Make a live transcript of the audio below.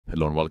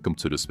Hello and welcome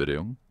to this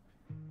video.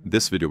 In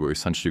this video we're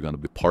essentially going to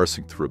be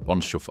parsing through a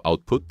bunch of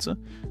output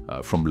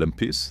from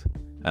limpies,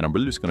 and I'm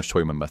really just going to show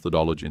you my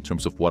methodology in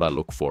terms of what I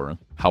look for,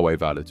 how I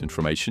evaluate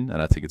information,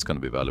 and I think it's going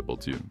to be valuable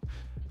to you.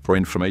 For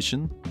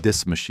information,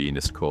 this machine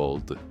is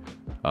called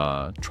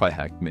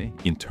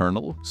TryHackMe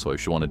internal, so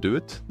if you want to do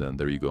it, then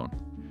there you go.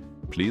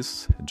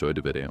 Please enjoy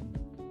the video.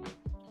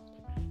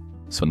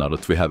 So now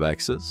that we have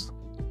access,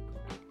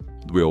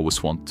 we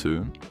always want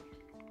to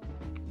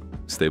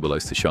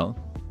stabilize the shell.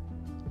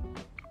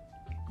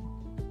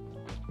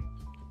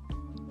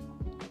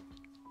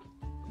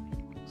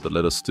 So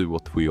let us do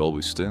what we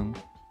always do.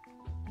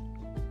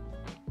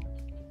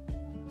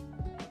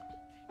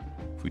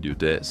 If we do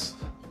this,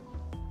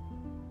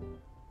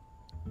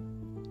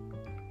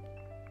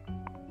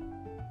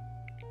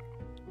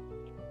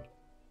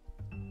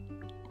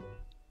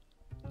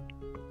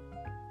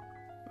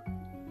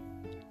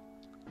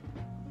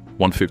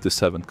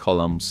 (157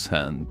 columns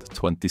and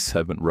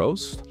 27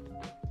 rows.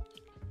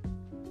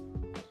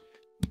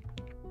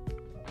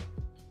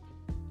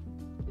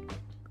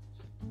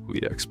 We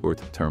export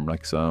the term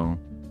like so.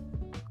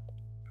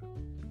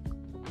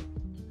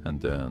 And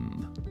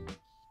then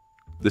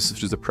this is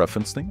just a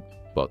preference thing,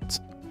 but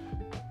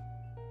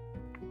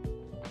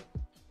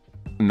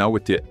now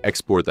with the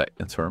export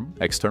term,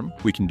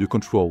 xterm, we can do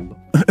control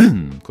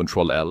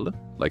L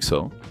like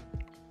so.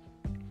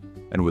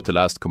 And with the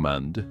last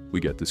command, we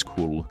get this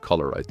cool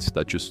color, right?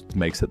 That just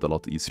makes it a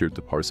lot easier to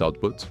parse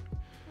output.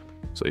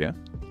 So yeah,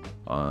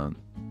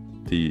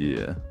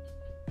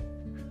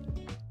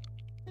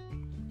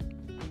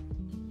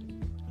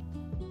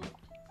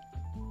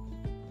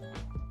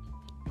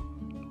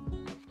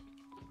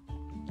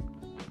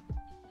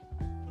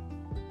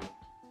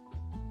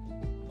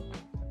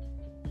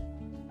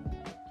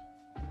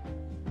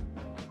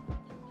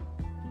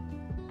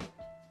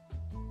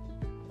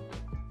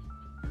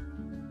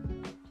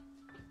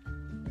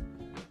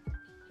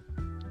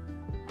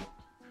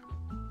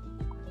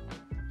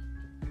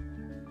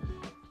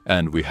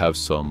 and we have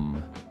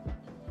some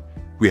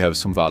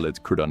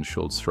valid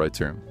credentials right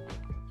here.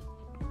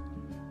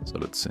 So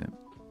let's see.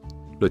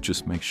 Let's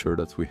just make sure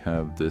that we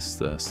have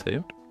this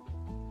saved,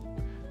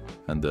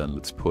 and then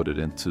let's put it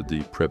into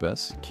the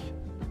prevesc.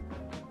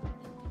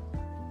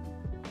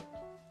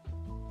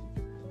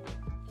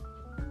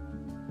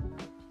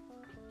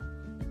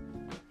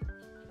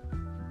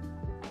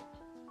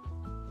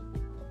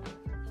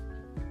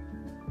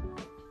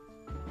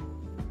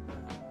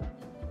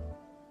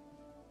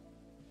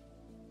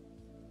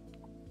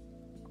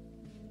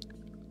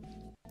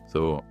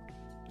 So,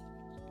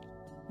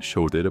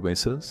 show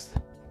databases.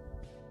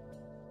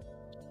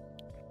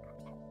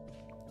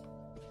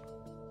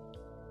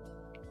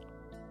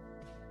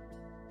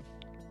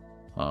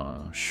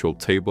 Show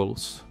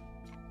tables.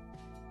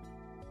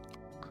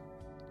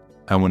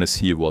 I want to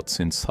see what's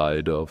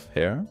inside of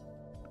here.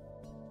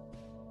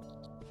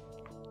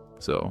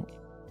 So,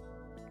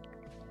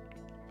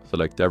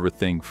 select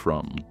everything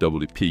from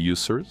WP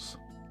users.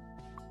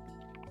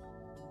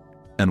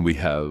 And we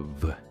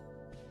have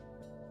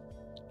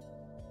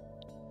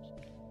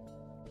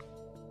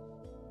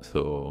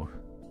so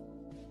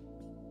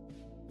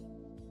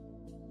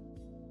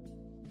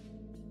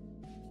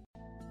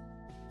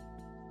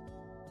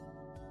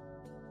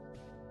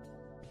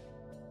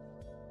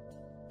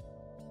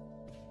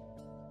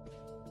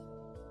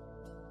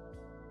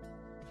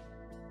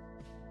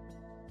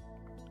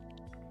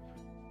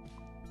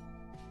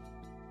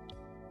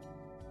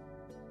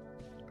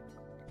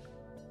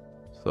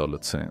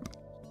let's say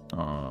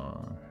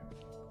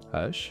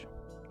hash.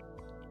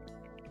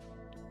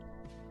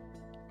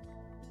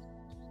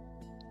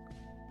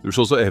 There's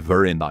also a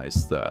very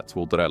nice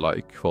tool that I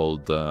like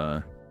called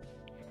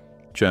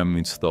gem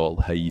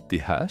install Haiti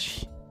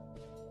hash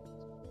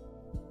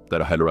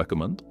that I highly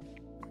recommend.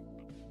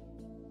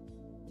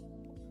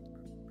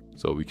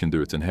 So we can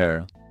do it in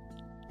here.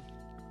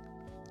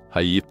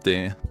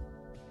 Haiti.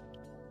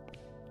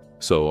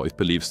 So it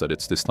believes that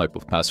it's this type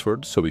of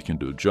password, so we can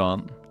do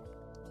John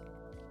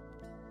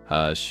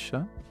hash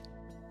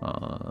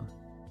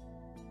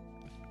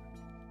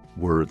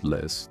word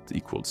list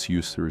equals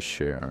user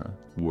share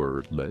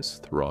word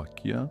list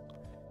Rakia,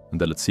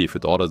 and then let's see if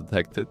it auto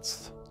detects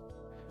it.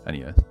 And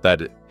yeah,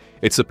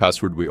 it's a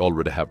password we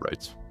already have,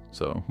 right?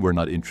 So we're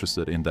not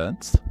interested in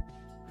that.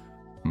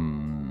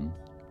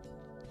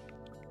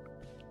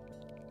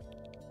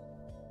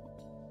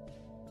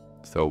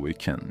 So we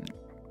can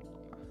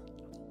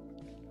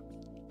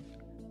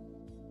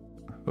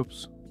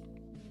oops.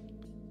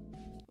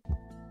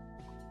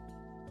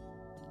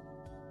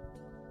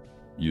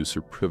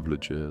 User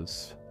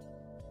privileges.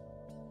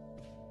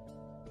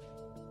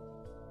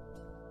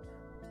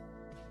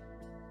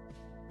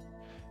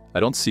 I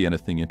don't see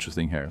anything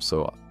interesting here,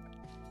 so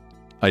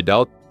I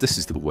doubt this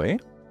is the way,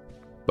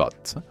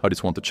 but I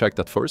just want to check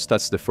that first.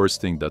 That's the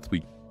first thing that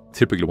we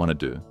typically want to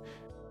do.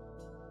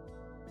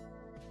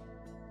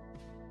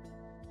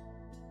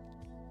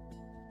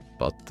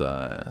 But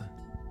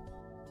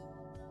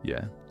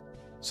yeah,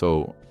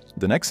 so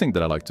the next thing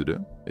that I like to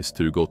do is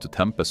to go to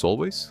temp as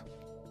always.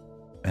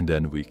 And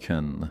then we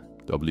can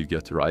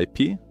wget our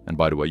IP. And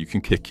by the way, you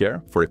can click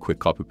here for a quick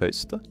copy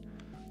paste.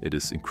 It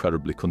is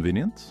incredibly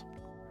convenient.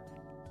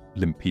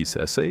 Limpiece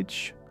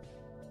SH.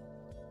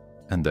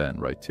 And then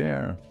right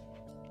here,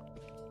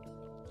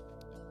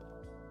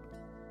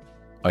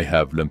 I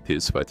have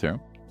Limpiece right here.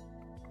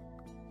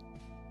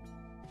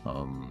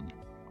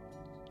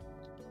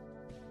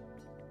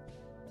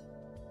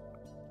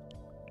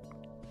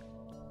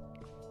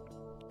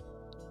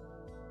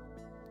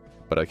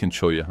 But I can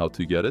show you how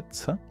to get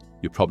it.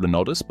 You probably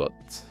know this, but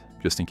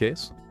just in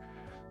case.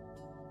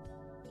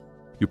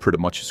 You pretty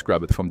much just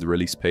grab it from the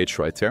release page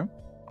right here.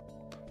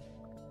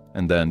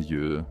 And then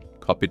you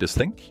copy this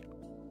link.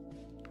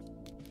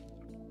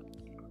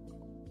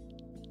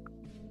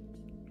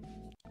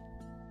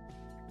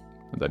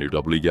 And then you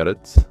wget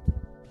it.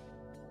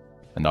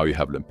 And now you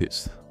have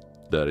Limpiece.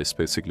 That is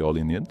basically all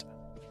you need.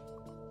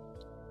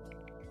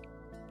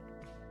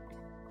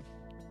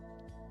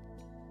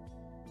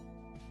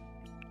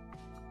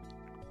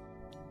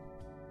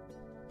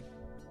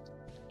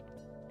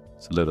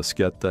 So let us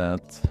get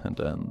that, and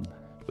then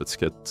let's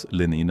get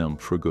linenum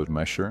for good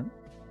measure.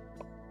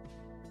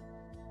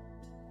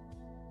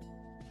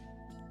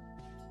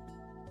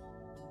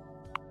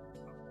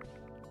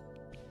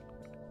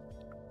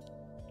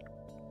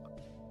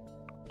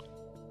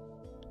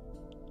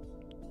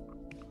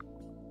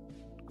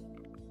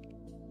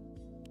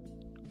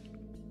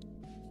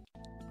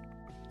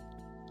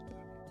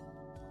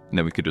 And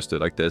then we could just do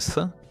it like this.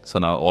 So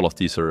now all of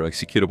these are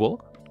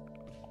executable.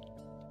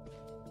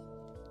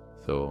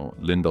 So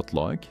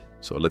lin.log.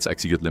 So let's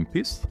execute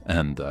limpiece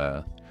and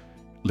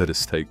let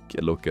us take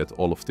a look at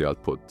all of the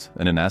output.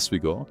 And then as we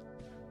go,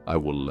 I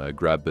will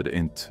grab it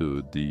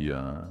into the...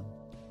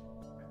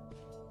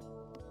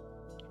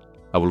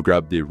 I will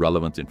grab the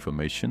relevant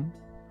information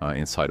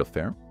inside of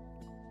there.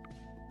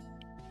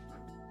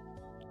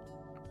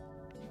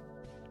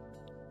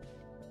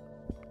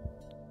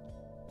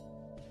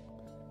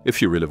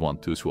 If you really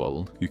want to as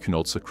well, you can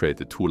also create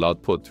a tool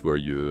output where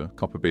you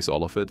copy paste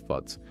all of it,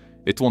 but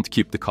it won't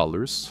keep the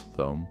colors,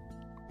 so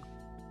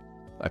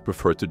I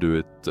prefer to do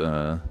it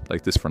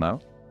like this for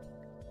now.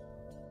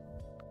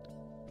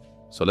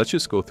 So let's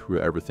just go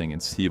through everything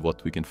and see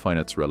what we can find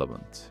that's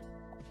relevant.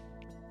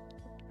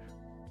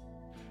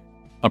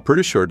 I'm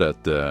pretty sure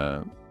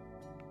that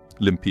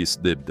Limpiece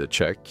did the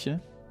check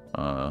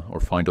or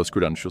find those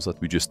credentials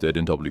that we just did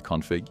in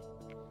wconfig,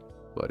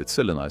 but it's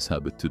still a nice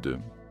habit to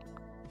do.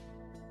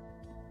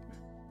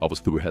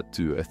 Obviously, we had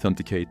to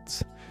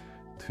authenticate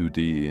to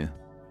the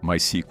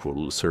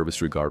MySQL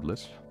service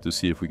regardless to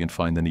see if we can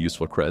find any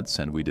useful creds,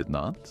 and we did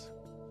not.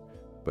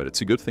 But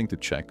it's a good thing to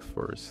check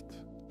first.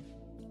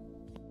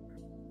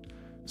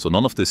 So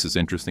none of this is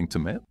interesting to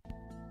me.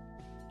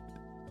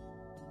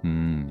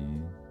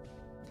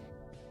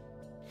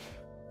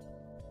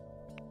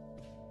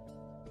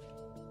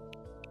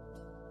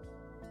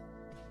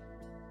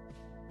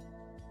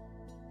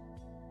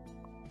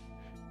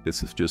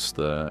 This is just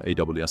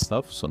AWS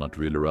stuff, so not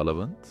really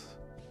relevant.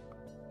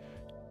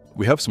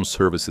 We have some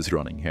services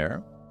running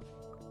here.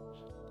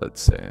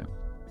 Let's say.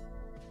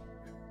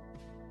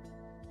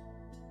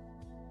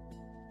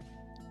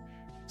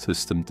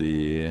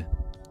 Systemd.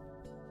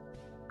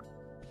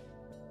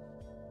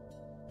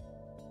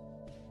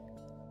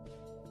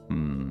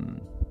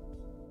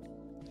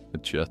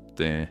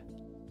 Jetty.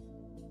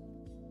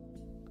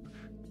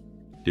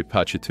 The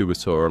Apache 2 we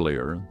saw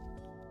earlier.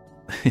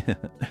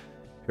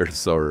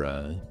 Here's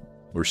our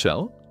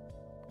shell.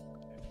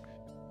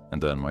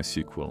 And then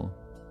MySQL.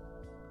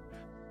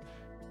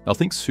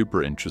 Nothing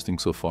super interesting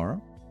so far.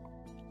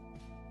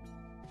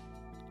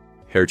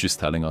 Here just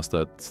telling us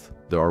that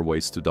there are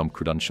ways to dump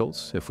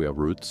credentials if we have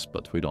roots,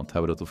 but we don't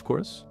have it, of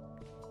course.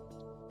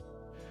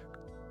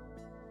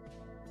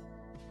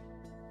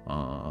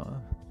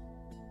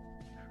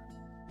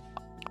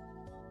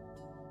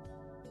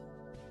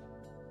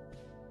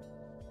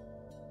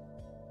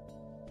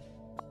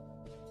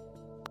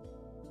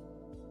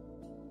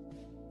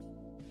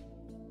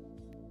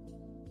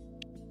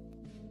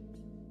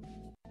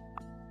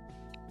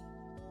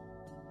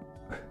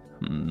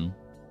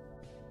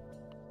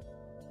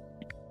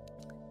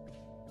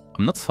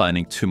 I'm not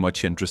finding too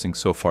much interesting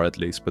so far at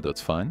least, but that's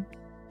fine.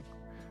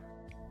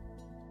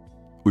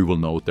 We will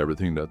note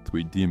everything that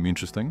we deem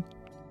interesting.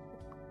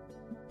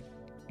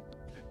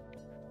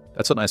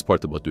 That's a nice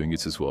part about doing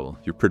it as well.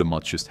 You pretty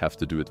much just have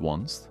to do it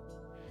once.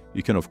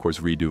 You can of course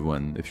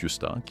redo if you're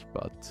stuck,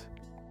 but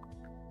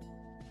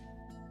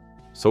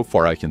so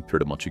far I can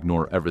pretty much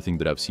ignore everything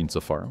that I've seen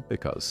so far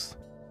because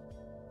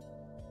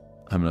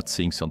I'm not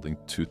seeing something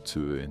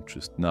too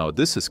interesting. Now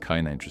this is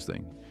kind of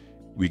interesting.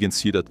 We can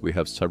see that we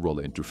have several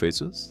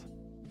interfaces.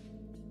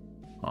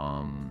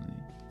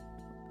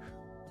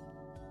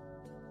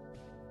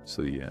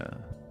 So yeah,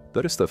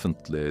 that is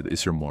definitely,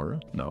 is there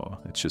more? No,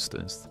 it's just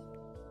this.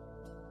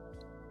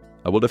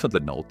 I will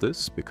definitely note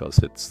this because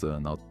it's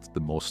not the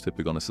most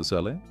typical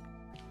necessarily.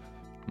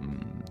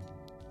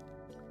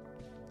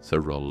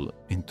 Several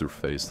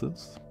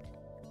interfaces.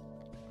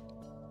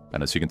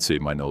 And as you can see,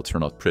 my notes are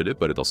not pretty,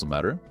 but it doesn't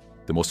matter.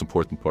 The most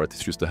important part is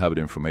just to have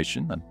the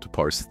information and to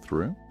parse it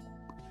through.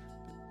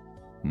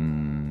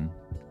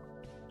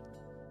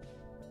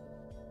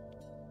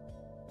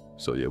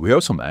 So yeah, we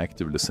have some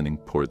active listening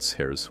ports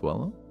here as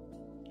well.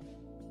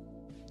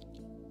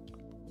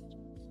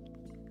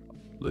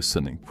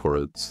 Listening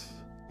ports.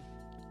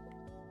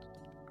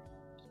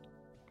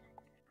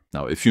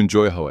 Now, if you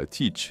enjoy how I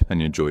teach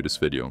and you enjoy this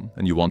video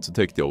and you want to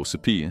take the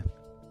OSCP,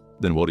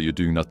 then what are you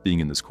doing not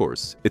being in this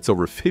course? It's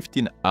over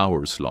 15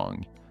 hours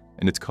long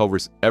and it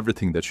covers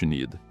everything that you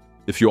need.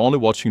 If you're only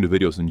watching the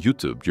videos on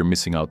YouTube, you're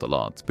missing out a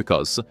lot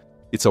because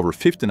it's over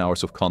 15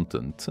 hours of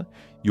content.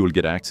 You will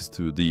get access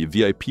to the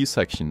VIP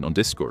section on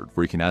Discord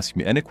where you can ask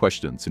me any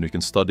questions and you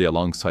can study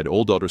alongside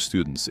all the other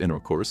students in our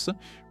course.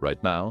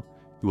 Right now,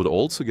 you will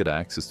also get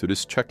access to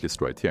this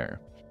checklist right here,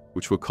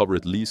 which will cover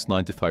at least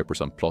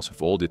 95% plus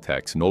of all the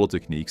attacks and all the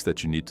techniques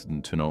that you need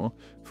to know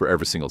for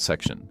every single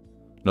section.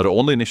 Not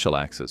only initial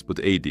access,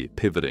 but AD,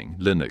 pivoting,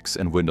 Linux,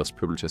 and Windows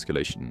privilege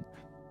escalation.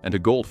 And the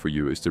goal for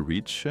you is to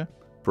reach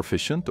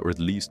proficient or at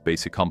least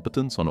basic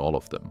competence on all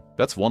of them.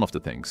 That's one of the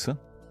things.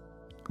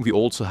 We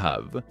also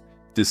have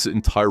this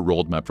entire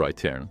roadmap right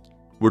here,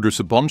 where there's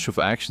a bunch of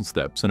action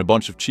steps and a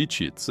bunch of cheat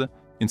sheets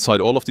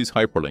inside all of these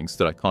hyperlinks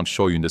that I can't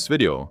show you in this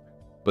video.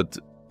 But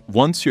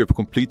once you have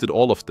completed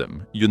all of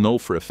them, you know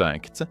for a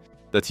fact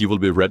that you will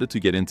be ready to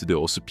get into the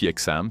OSCP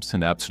exams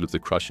and absolutely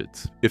crush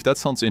it. If that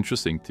sounds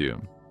interesting to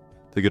you,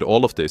 to get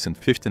all of this in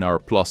 15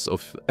 hours plus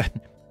of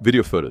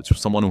video footage of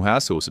someone who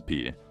has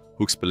OSCP,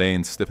 who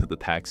explains different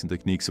attacks and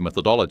techniques and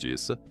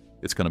methodologies,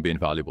 it's going to be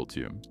invaluable to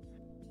you.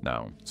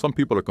 Now, some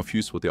people are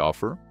confused with the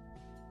offer.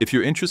 If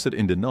you're interested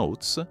in the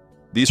notes,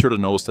 these are the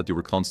notes that you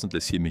will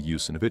constantly see me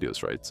use in the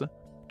videos, right?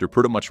 They're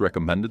pretty much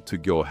recommended to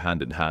go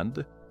hand in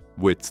hand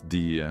with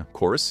the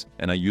course,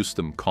 and I use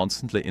them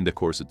constantly in the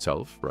course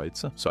itself, right?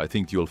 So I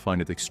think you'll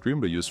find it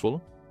extremely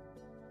useful.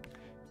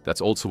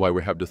 That's also why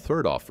we have the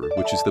third offer,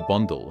 which is the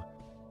bundle,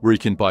 where you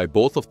can buy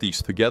both of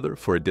these together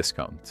for a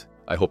discount.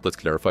 I hope that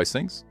clarifies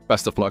things.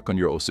 Best of luck on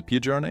your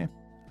OSCP journey.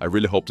 I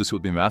really hope this will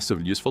be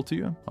massively useful to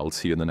you. I'll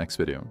see you in the next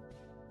video.